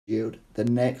Yield, the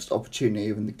next opportunity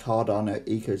within the Cardano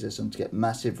ecosystem to get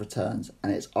massive returns,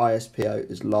 and its ISPO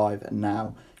is live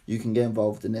now. You can get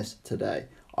involved in this today.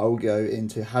 I will go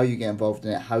into how you get involved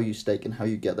in it, how you stake, and how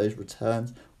you get those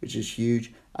returns, which is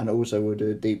huge, and also we'll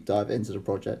do a deep dive into the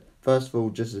project. First of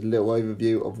all, just a little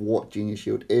overview of what Genius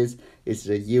Yield is. It's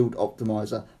a yield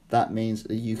optimizer. That means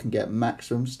that you can get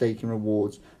maximum staking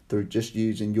rewards through just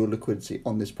using your liquidity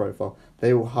on this profile.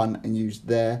 They will hunt and use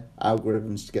their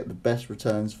algorithms to get the best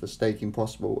returns for staking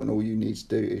possible, and all you need to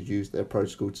do is use their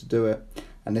protocol to do it.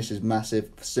 And this is massive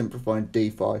for simplifying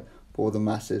DeFi for the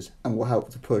masses, and will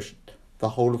help to push the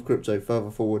whole of crypto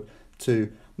further forward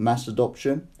to mass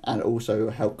adoption, and also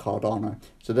help Cardano.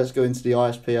 So let's go into the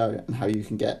ISPO and how you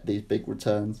can get these big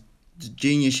returns. The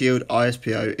Genius Yield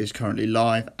ISPO is currently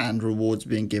live and rewards are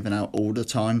being given out all the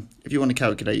time. If you want to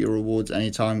calculate your rewards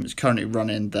anytime, it's currently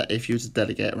running that if you were to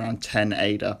delegate around 10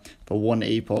 ADA for one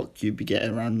epoch, you'd be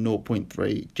getting around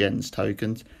 0.3 gens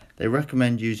tokens. They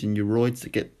recommend using Euroids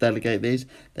to delegate these.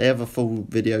 They have a full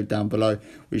video down below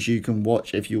which you can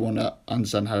watch if you want to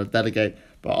understand how to delegate,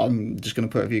 but I'm just going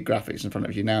to put a few graphics in front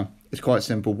of you now. It's quite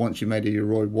simple. Once you made a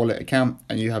Euroid wallet account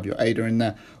and you have your ADA in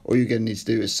there, all you're going to need to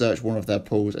do is search one of their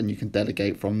pools and you can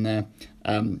delegate from there.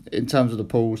 In terms of the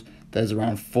pools, there's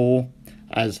around 4,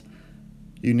 as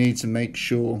you need to make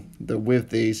sure that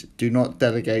with these, do not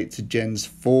delegate to gens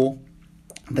 4.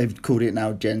 They've called it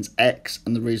now Gens X,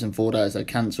 and the reason for that is they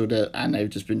cancelled it and they've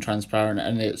just been transparent,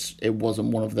 and it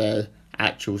wasn't one of their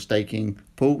actual staking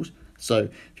pools. So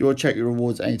if you want to check your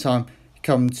rewards anytime,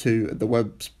 come to the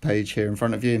web page here in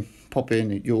front of you, pop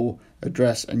in your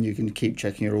address, and you can keep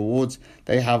checking your rewards.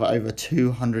 They have over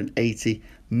 280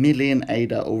 million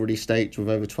ADA already staked with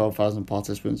over 12,000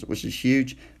 participants, which is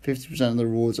huge. 50% of the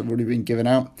rewards have already been given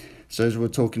out. So as we're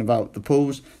talking about the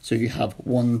pools, so you have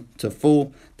 1 to 4.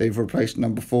 They've replaced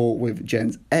number 4 with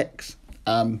Gens X.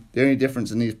 The only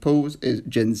difference in these pools is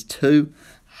Gens 2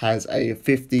 has a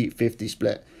 50-50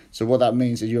 split. So what that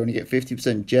means is you only get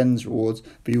 50% gens rewards,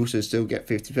 but you also still get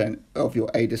 50% of your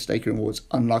ADA staking rewards,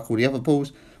 unlike all the other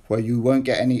pools where you won't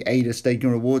get any ADA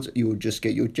staking rewards, you will just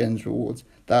get your gens rewards.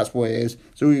 That's what it is.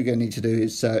 So all you're going to need to do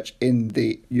is search in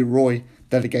the Euroi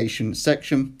delegation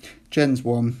section, gens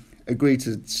 1, agree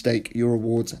to stake your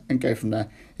rewards, and go from there.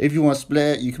 If you want to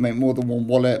split it, you can make more than one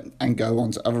wallet and go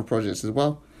on to other projects as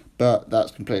well, but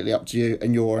that's completely up to you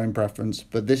and your own preference.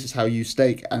 But this is how you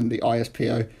stake and the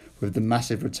ISPO with the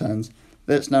massive returns.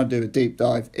 Let's now do a deep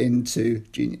dive into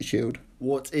Genius Yield.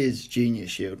 What is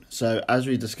Genius Yield? So as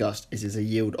we discussed, it is a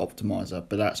yield optimizer,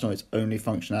 but that's not its only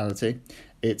functionality.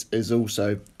 It is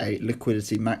also a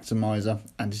liquidity maximizer,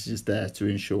 and this is there to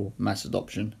ensure mass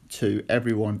adoption to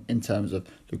everyone in terms of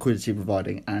liquidity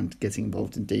providing and getting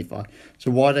involved in DeFi. So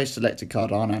why they selected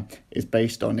Cardano is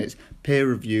based on its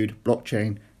peer-reviewed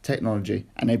blockchain technology,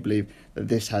 and they believe that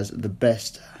this has the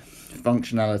best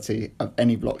functionality of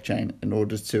any blockchain in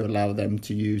order to allow them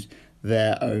to use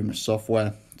their own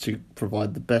software to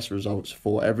provide the best results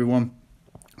for everyone.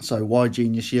 So why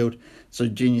Genius Yield? So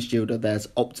Genius Yield are there to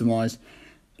optimize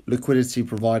liquidity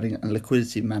providing and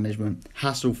liquidity management,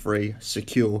 hassle-free,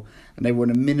 secure, and they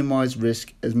want to minimize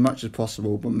risk as much as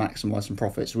possible but maximize some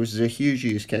profits, which is a huge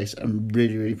use case and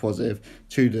really positive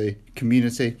to the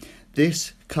community.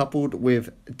 This coupled with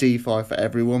DeFi for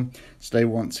everyone, so they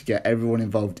want to get everyone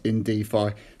involved in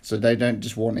DeFi, so they don't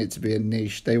just want it to be a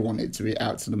niche, they want it to be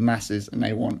out to the masses, and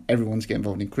they want everyone to get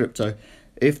involved in crypto.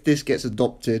 If this gets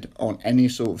adopted on any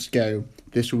sort of scale,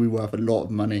 this will be worth a lot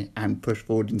of money and push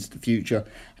forward into the future,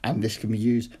 and this can be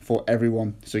used for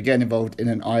everyone. So getting involved in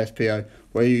an ISPO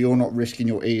where you're not risking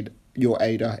your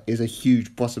ADA is a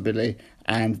huge possibility,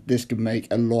 and this can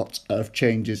make a lot of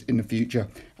changes in the future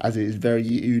as it is very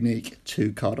unique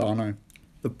to Cardano.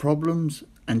 The problems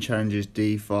and challenges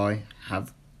DeFi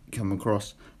have come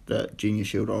across that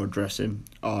Genius Yield are addressing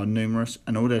are numerous,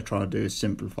 and all they're trying to do is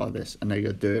simplify this, and they're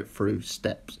going to do it through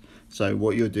steps. So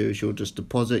what you'll do is you'll just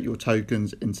deposit your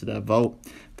tokens into their vault.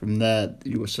 From there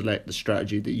you will select the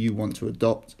strategy that you want to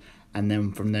adopt, and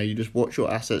then from there you just watch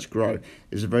your assets grow.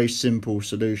 It's a very simple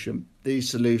solution. These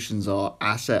solutions are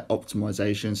asset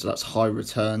optimization, so that's high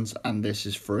returns, and this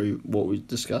is through what we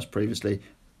discussed previously,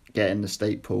 getting the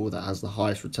stake pool that has the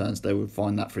highest returns. They would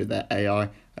find that through their AI,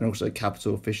 and also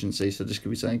capital efficiency. So this could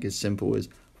be something as simple as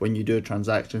when you do a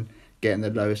transaction, getting the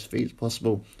lowest fees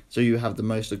possible, so you have the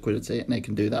most liquidity, and they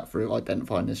can do that through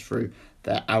identifying this through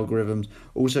their algorithms.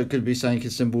 Also, it could be something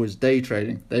as simple as day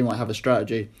trading. They might have a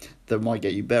strategy that might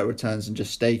get you better returns than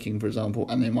just staking, for example,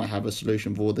 and they might have a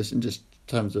solution for this in just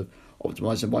terms of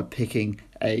optimizing by picking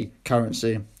a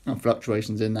currency and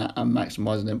fluctuations in that and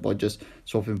maximizing it by just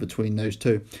swapping between those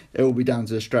two. It will be down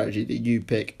to the strategy that you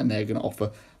pick, and they're going to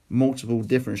offer multiple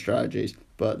different strategies.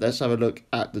 But let's have a look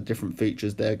at the different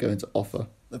features they're going to offer.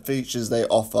 The features they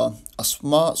offer are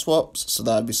smart swaps, so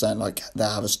that'd be saying like they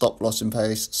have a stop loss in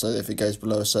place, so if it goes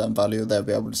below a certain value, they'll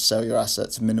be able to sell your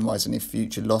asset to minimize any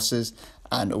future losses,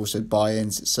 and also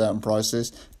buy-ins at certain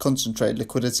prices. Concentrated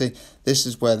liquidity, this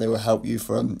is where they will help you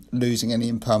from losing any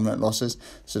impermanent losses,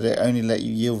 so they only let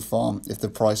you yield farm if the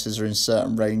prices are in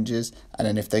certain ranges, and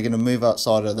then if they're going to move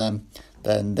outside of them,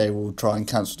 then they will try and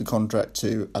cancel the contract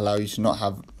to allow you to not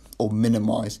have or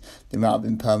minimize the amount of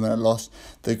impermanent loss.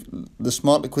 The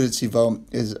smart liquidity vault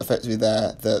is effectively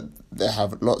there that they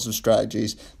have lots of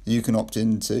strategies that you can opt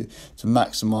into to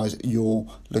maximize your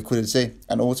liquidity.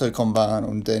 And auto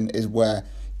compounding is where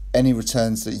any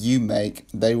returns that you make,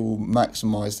 they will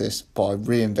maximize this by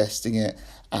reinvesting it,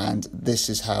 and this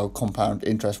is how compound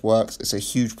interest works. It's a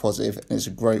huge positive, and it's a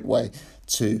great way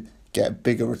to get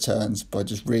bigger returns by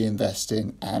just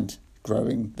reinvesting and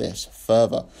growing this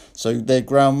further. So their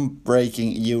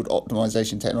groundbreaking yield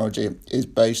optimization technology is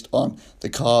based on the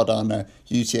Cardano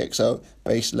UTXO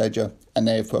base ledger, and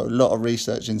they've put a lot of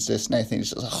research into this, and they think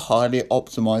it's a highly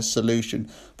optimized solution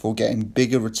for getting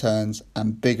bigger returns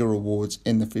and bigger rewards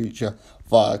in the future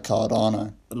via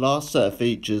Cardano. The last set of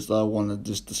features that I want to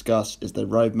just discuss is their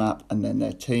roadmap and then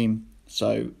their team.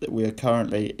 So we are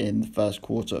currently in the first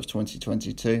quarter of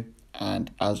 2022,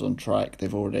 and as on track,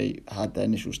 they've already had their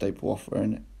initial staple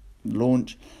offering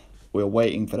launch. We're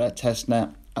waiting for their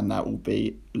testnet, and that will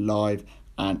be live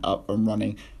and up and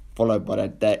running, followed by their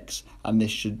DEX, and this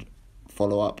should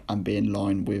follow up and be in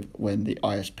line with when the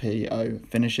ISPO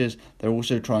finishes. They're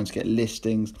also trying to get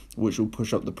listings which will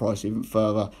push up the price even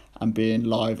further, and being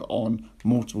live on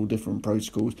multiple different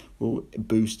protocols will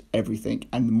boost everything,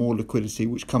 and the more liquidity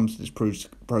which comes to this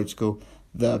protocol,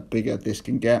 the bigger this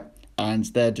can get. And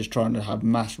they're just trying to have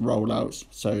mass rollouts,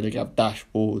 so they have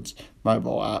dashboards,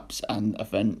 mobile apps, and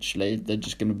eventually they're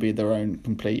just going to be their own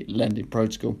complete lending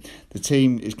protocol. The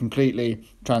team is completely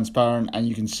transparent, and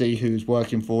you can see who's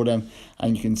working for them,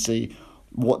 and you can see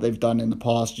what they've done in the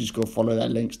past. You just got to follow their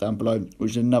links down below,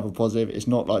 which is another positive. It's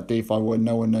not like DeFi where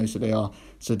no one knows who they are,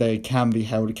 so they can be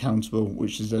held accountable,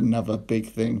 which is another big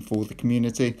thing for the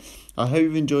community. I hope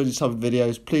you've enjoyed these type of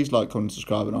videos. Please like, comment,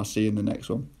 subscribe, and I'll see you in the next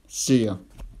one. See ya.